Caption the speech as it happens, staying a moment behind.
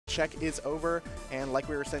check is over. And like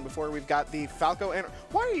we were saying before, we've got the Falco. And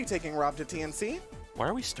why are you taking Rob to TNC? Why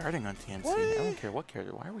are we starting on TNC? What? I don't care what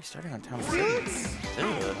character. Why are we starting on Town Felix?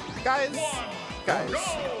 Guys.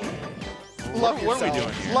 Love what are we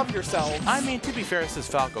doing here? Love yourselves. I mean, to be fair, this is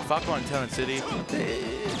Falco. Falco on Town and City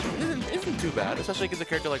isn't too bad, especially against a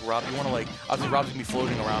character like Rob. You want to, like, obviously Rob's going to be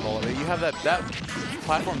floating around all of it. You have that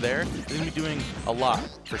platform there is going to be doing a lot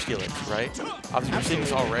for Steelix, right? Obviously, we're seeing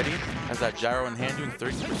this already. Has that gyro in hand doing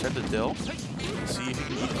 30% to Dill. See if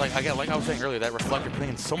you can, like I was saying earlier, that reflector putting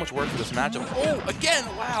in so much work for this matchup. Oh, again,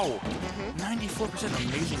 wow! 94%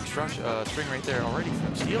 amazing string right there already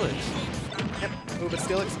from Steelix. Yep. Ooh, but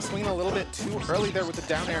Steelix swinging a little bit too early there with the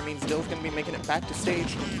down air means Dill's going to be making it back to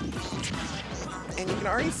stage. And you can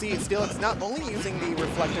already see Steelix not only using the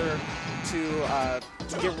reflector to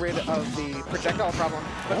get rid of the projectile problem,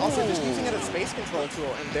 but also just using it as a space control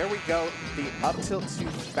tool. And there we go, the up tilt to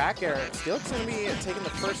back air. Steelix is going to be taking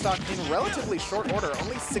the first stock in relatively short order,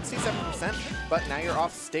 only 67%, but now you're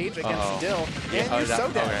off stage against Dill, and you're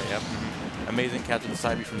so dead. Okay, yep. Amazing catch with the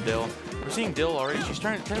side B from Dill. We're seeing Dill already. She's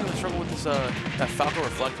trying to struggle with this that Falco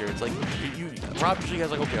reflector. It's like Rob usually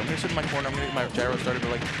has like, okay, I'm gonna sit in my corner, I'm gonna get my gyro started,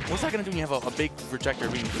 but like, what's that gonna do when you have a big projector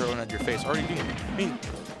being thrown at your face? Already doing.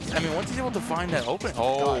 I mean, once he's able to find that open,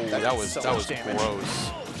 that was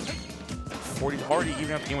gross. 40 already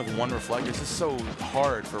even up the game with one reflector. This is so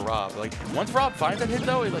hard for Rob. Like, once Rob finds that hit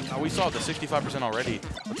though, like we saw the 65% already.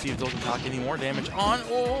 Let's see if Dill can talk any more damage on.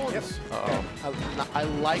 Oh, yep. I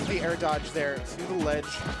like the air dodge there to the ledge,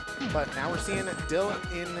 but now we're seeing Dill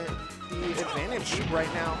in the advantage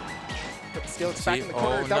right now. But still back in the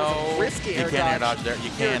corner. That was a risky air dodge. You can't air dodge there.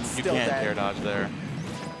 You can't air dodge there.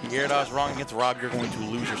 You air dodge wrong against Rob, you're going to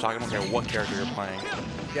lose your stock. I don't care what character you're playing.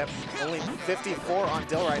 Yep, only 54 on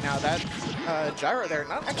Dill right now. That gyro there,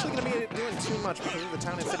 not actually going to be doing too much because of the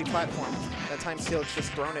Town and City platform. That time Steelix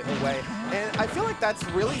just thrown it away. And I feel like that's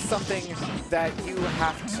really something that you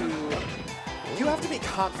have to be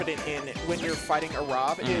confident in when you're fighting a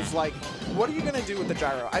Rob, is like, what are you going to do with the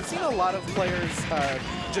gyro? I've seen a lot of players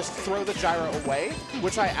just throw the gyro away,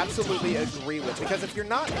 which I absolutely agree with, because if you're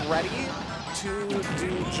not ready to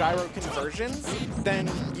do gyro conversions, then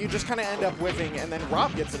you just kind of end up whiffing, and then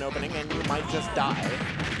Rob gets an opening, and you might just die.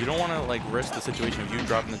 You don't want to like risk the situation of you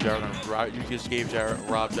dropping the gyro, and you just gave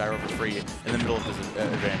Rob gyro for free in the middle of his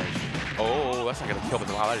advantage. Oh, that's not going to kill, but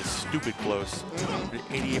wow, that is stupid close.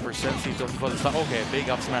 88% seems to have stop. Okay, a big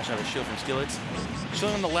up smash out of a shield from Steelix.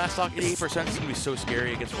 Shielding on the last stock, 88% is going to be so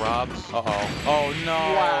scary against Rob. Oh, no.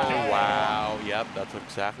 Wow. Yep, that's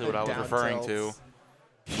exactly what I was referring to.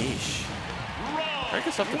 Yeesh. Very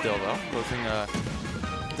good stuff to Dill, though.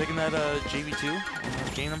 Taking that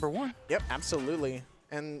JV2, game number 1. Yep, absolutely.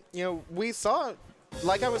 And, you know, we saw,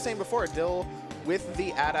 like I was saying before, Dill with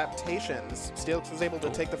the adaptations, Steelix was able to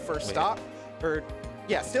take the first stock.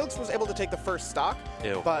 Yeah, Steelix was able to take the first stock.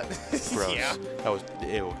 Ew. But gross. Yeah. That was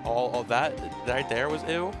ew. All that right there was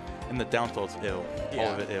ew, and the down tilt's ew. Yeah.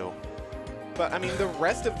 All of it ew. But I mean, the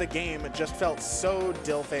rest of the game just felt so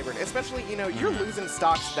Dill favored. Especially, you know, you're losing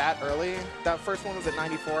stocks that early. That first one was at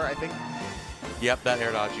 94, I think. Yep, that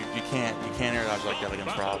air dodge. You can't air dodge like that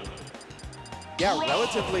against Rob. Yeah,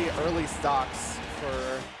 relatively early stocks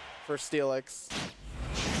for Steelix.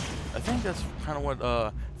 I think that's kind of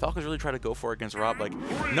what Falco's really try to go for against Rob. Like,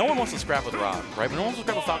 no one wants to scrap with Rob, right? But no one wants to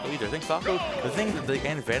scrap with Falco either. I think Falco, the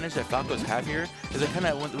advantage that Falco's have here is that kind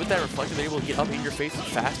of, with that reflector, they're able to get up in your face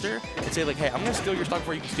faster and say, like, hey, I'm going to steal your stock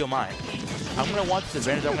before you can steal mine. I'm going to want this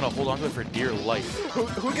advantage. I'm going to hold on to it for dear life.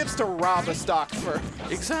 Who gets to rob a stock first?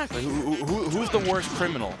 Exactly. Who's the worst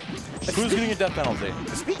criminal? Who's getting a death penalty?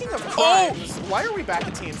 Speaking of crimes, why are we back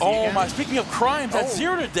at TNC again? My! Speaking of crimes, that's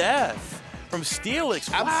 0 to death. From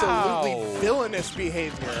Steelix, absolutely villainous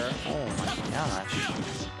behavior. Oh my gosh.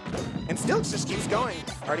 And Steelix just keeps going.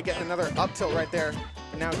 Already getting another up tilt right there.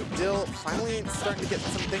 Now Dill finally starting to get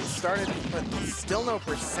some things started, but still no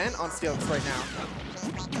percent on Steelix right now.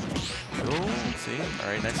 Cool, see?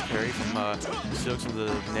 Alright, nice carry from Steelix with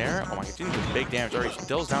the Nair. Oh my god, doing some big damage already.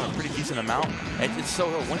 Dill's down a pretty decent amount. And it's so,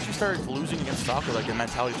 once you start losing against Falco, like the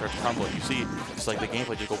mentality starts crumbling. You see, it's like the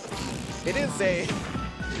gameplay just go. It is a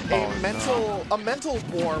mental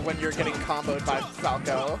war when you're getting comboed by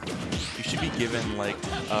Falco. You should be given like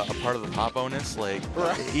a part of the top bonus, like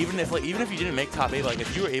even if you didn't make top 8, like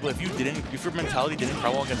if your mentality didn't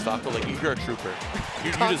crumble against Falco, like you're a trooper.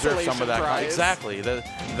 You deserve some of that. Prize. Exactly,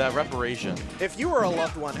 that reparation. If you or a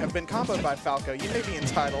loved one have been comboed by Falco, you may be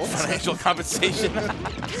entitled financial compensation.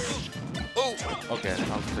 Oh, okay, that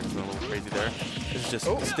was a little crazy there. This is just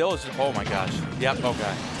still. Oh my gosh. Yep.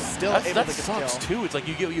 Okay. still able to That get sucks the kill. too. It's like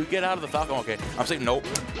you get out of the Falco. Okay, I'm saying nope.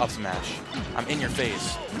 Up smash. I'm in your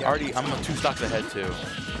face. Yeah. Already, I'm 2 stocks ahead too.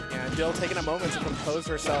 Yeah, Dill taking a moment to compose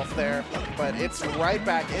herself there, but it's right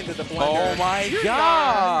back into the blender. Oh my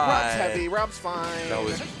God! Rob's heavy. Rob's fine. That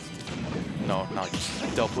was no, not like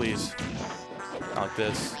this. Dill, please. Not like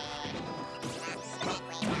this.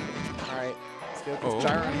 All right. Steelix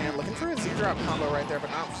gyro in hand, looking for a Z-drop combo right there,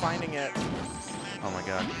 but not finding it. Oh my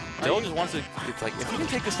God. Dill just wants to, it's like, if you can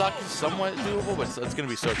take the stock, it's somewhat doable, but it's going to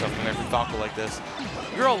be so tough when every Falco like this.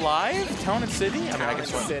 You're alive? Town and City? I mean, I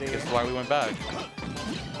guess why we went back.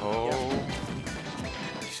 Oh.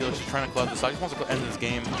 Steelix is trying to collect the stock. He just wants to end this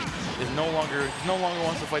game. He no longer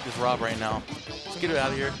wants to fight this Rob right now. Let's get it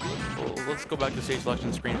out of here. Let's go back to stage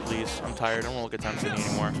selection screen, please. I'm tired. I don't want to look at Town City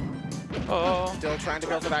anymore. Oh. Still trying to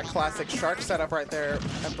go for that classic shark setup right there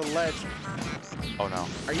at the ledge. Oh no.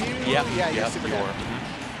 Are you? Yeah, you're super you dead. are.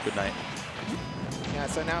 Good night. Yeah,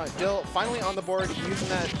 so now Dill finally on the board, using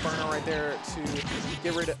that burner right there to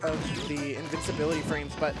get rid of the invincibility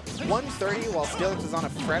frames. But 130 while Steelix is on a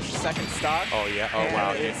fresh second stock. Oh yeah. Oh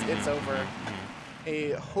wow. It's over.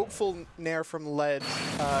 A hopeful nair from ledge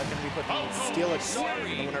going to be putting Steelix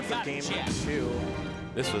in the winner for game 2.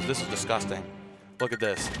 This was disgusting. Look at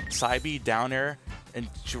this. Side B down air and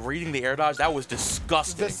reading the air dodge. That was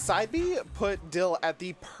disgusting. The side B put Dill at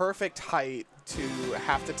the perfect height to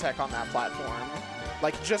have to tech on that platform.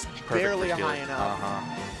 Like just barely high enough.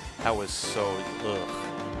 That was so ugh.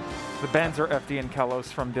 The bans are FD and Kalos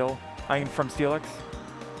from Dill. I mean from Steelix.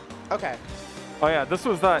 Okay. Oh yeah, this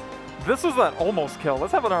was that almost kill.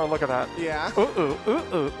 Let's have another look at that. Yeah.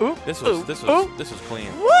 This was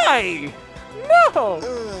clean. Why? No.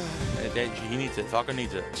 He needs it. Falco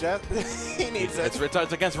needs it. He needs it.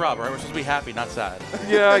 It's against Rob, right? We're supposed to be happy, not sad.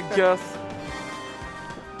 Yeah, I guess.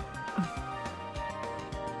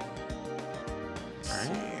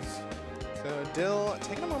 So Dill,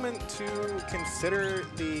 taking a moment to consider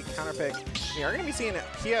the counter pick. We are going to be seeing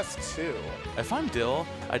PS2. If I'm Dill,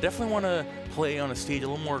 I definitely want to play on a stage a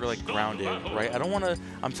little more like grounded, right? I don't want to.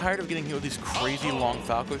 I'm tired of getting hit with these crazy long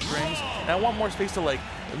Falco strings, and I want more space to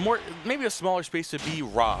maybe a smaller space to be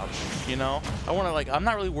Rob. You know, I want to I'm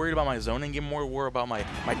not really worried about my zoning game, more worried about my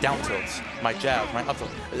down tilts, my jabs, my up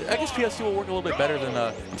tilts. I guess PS2 will work a little bit better than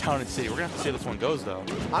Town and City. We're gonna have to see how this one goes though.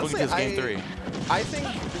 Honestly, look at this game 3. I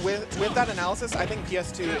think with that analysis, I think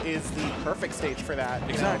PS2 is the perfect stage for that.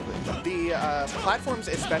 Exactly. The platforms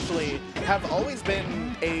especially have always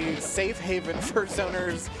been a safe haven for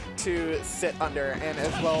zoners to sit under, and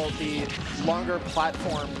as well the longer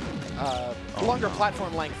platform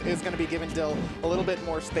length is going to be giving Dill a little bit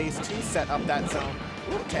more space to set up that zone.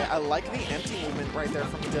 Okay, I like the empty movement right there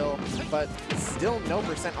from Dill, but still no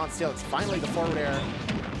percent on Steelix. Finally the forward air.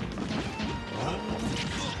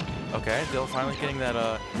 Okay, Dill finally getting that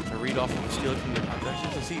read off of the Steelix from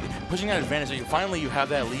the see, pushing that advantage. So finally you have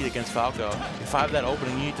that lead against Falco. If I have that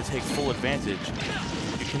opening, you need to take full advantage.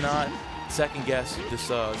 You cannot second guess this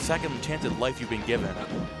second chance at life you've been given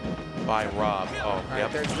by Rob. Oh, all right,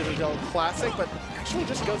 yep. There's the Dill classic, but actually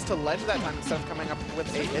just goes to ledge that time instead of coming up with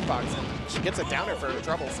a hitbox. And she gets a downer for her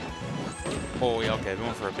troubles. Oh, yeah, okay. They're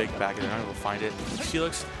going for a big back, and they're not able to find it.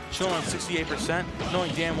 Steelix chilling on 68%,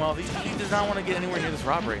 knowing damn well he does not want to get anywhere near this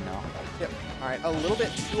Rob right now. Yep. All right, a little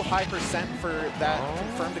bit too high percent for that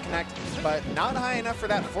confirmed to connect, but not high enough for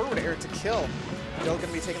that forward air to kill. Dill going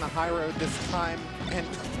to be taking the high road this time, and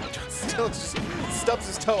still just stubs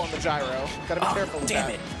his toe on the gyro. Got to be careful with that.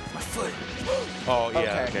 Damn it, my foot. Oh,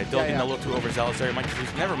 yeah, okay. Dill getting a little too overzealous there. Might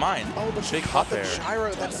just, never mind. Oh, but big she hop caught the there.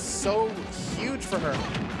 gyro. That's so huge for her.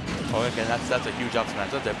 Oh, okay, that's a huge up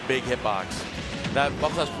smash. That's a big hitbox. That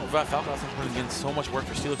Falco has been getting so much work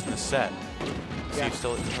for Steelix in this set. See if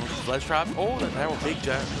still ledge trap. Oh, that was big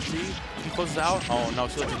jet. Let's see. He closes out. Oh no,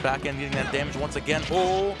 Steelix is back in getting that damage once again.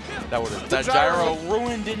 Oh, that gyro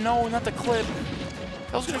ruined it. No, not the clip.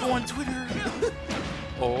 That was gonna go on Twitter.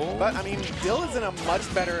 Oh. But I mean, Dill is in a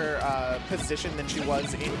much better position than she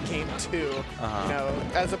was in game 2. You know,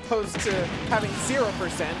 as opposed to having 0%,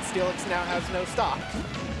 Steelix now has no stock.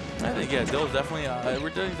 I think, yeah, Dill's definitely,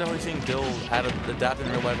 we're definitely seeing Dill adapt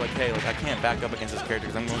in real life, like, hey, like, I can't back up against this character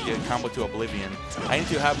because I'm going to get combo to oblivion. I need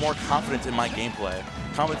to have more confidence in my gameplay,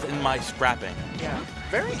 confidence in my scrapping. Yeah,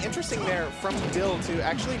 very interesting there from Dill to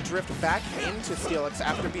actually drift back into Steelix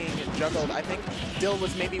after being juggled. I think Dill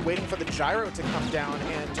was maybe waiting for the gyro to come down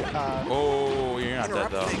and oh, you're not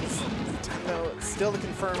dead, though. Things. Though, still to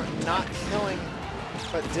confirm, not killing.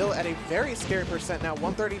 But Dill at a very scary percent now,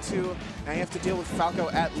 132. Now you have to deal with Falco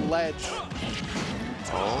at ledge.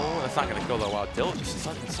 Oh, that's not going to kill though. Wow, Dill is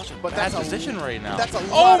in such a bad position right now. That's a lot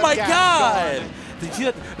Oh of my gas God! gone. Did you see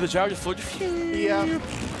that? The gyro just floated. Yeah.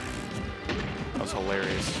 That was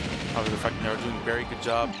hilarious. I was affecting there, doing a very good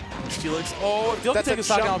job. Steelix. Oh, if Dill can That's a take a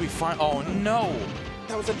Saga, jump. I'll be fine. Oh no.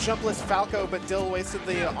 That was a jumpless Falco, but Dill wasted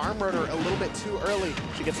the arm rotor a little bit too early.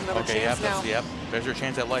 She gets another Okay, chance yep, now. yep. There's your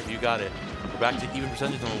chance at life. You got it. We're back to even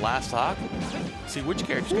percentage on the last stock. See which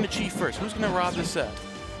character's going to cheat first. Who's going to rob this set?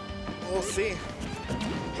 We'll see.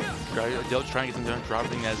 Dill's trying to get them done,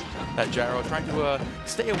 dropping that gyro, trying to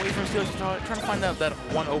stay away from Steelix, trying to find that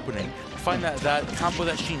one opening, find that combo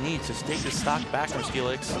that she needs to take the stock back from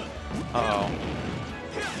Steelix. Uh-oh.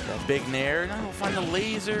 That big nair. Now we'll find the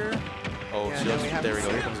laser. Oh, Yeah, Steelix, there we go.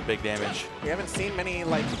 Here comes the big damage. We haven't seen many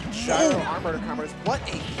like gyro arm rotor combos.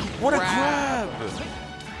 What a grab!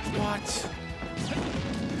 What?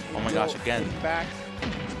 Oh my gosh, again. Back.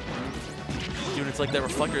 Dude, it's like that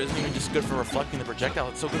reflector isn't even just good for reflecting the projectile.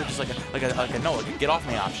 It's so good at just like a get off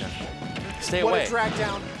me option. Stay away. What a drag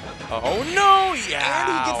down. Oh no!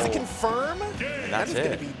 Yeah. And he gets to confirm. And that's that is it.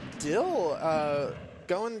 going to be Dill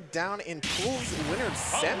going down in pools winner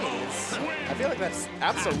semis. I feel like that's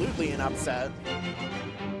absolutely an upset.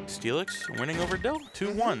 Steelix winning over Dill,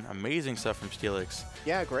 2-1. Amazing stuff from Steelix.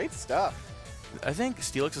 Yeah, great stuff. I think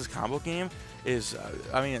Steelix's combo game is,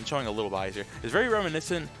 I mean, showing a little bias here, is very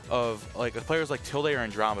reminiscent of like players like Tilde or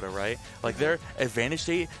Andromeda, right? Like their advantage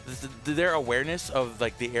state, their awareness of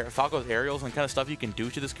like the Falco's aerials and kind of stuff you can do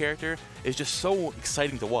to this character is just so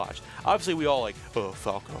exciting to watch. Obviously, we all like, oh,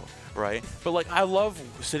 Falco, right? But like, I love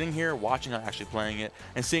sitting here watching, actually playing it,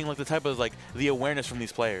 and seeing like the type of like the awareness from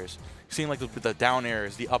these players. Seeing like the down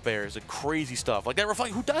airs, the up airs, the crazy stuff, like that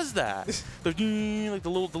reflect. Who does that? Like the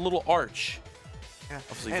little arch. Yeah.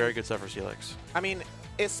 Obviously, very good stuff for Steelix. I mean,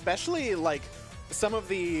 especially like some of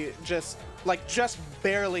the just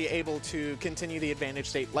barely able to continue the advantage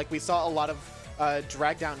state. Like we saw a lot of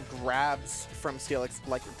drag down grabs from Steelix,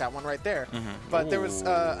 like that one right there. But there was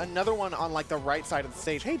another one on like the right side of the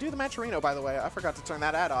stage. Hey, do the Matcherino, by the way. I forgot to turn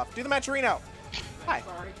that ad off. Do the Matcherino. Hi.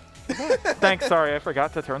 Thanks, sorry, I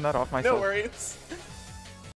forgot to turn that off myself. No worries.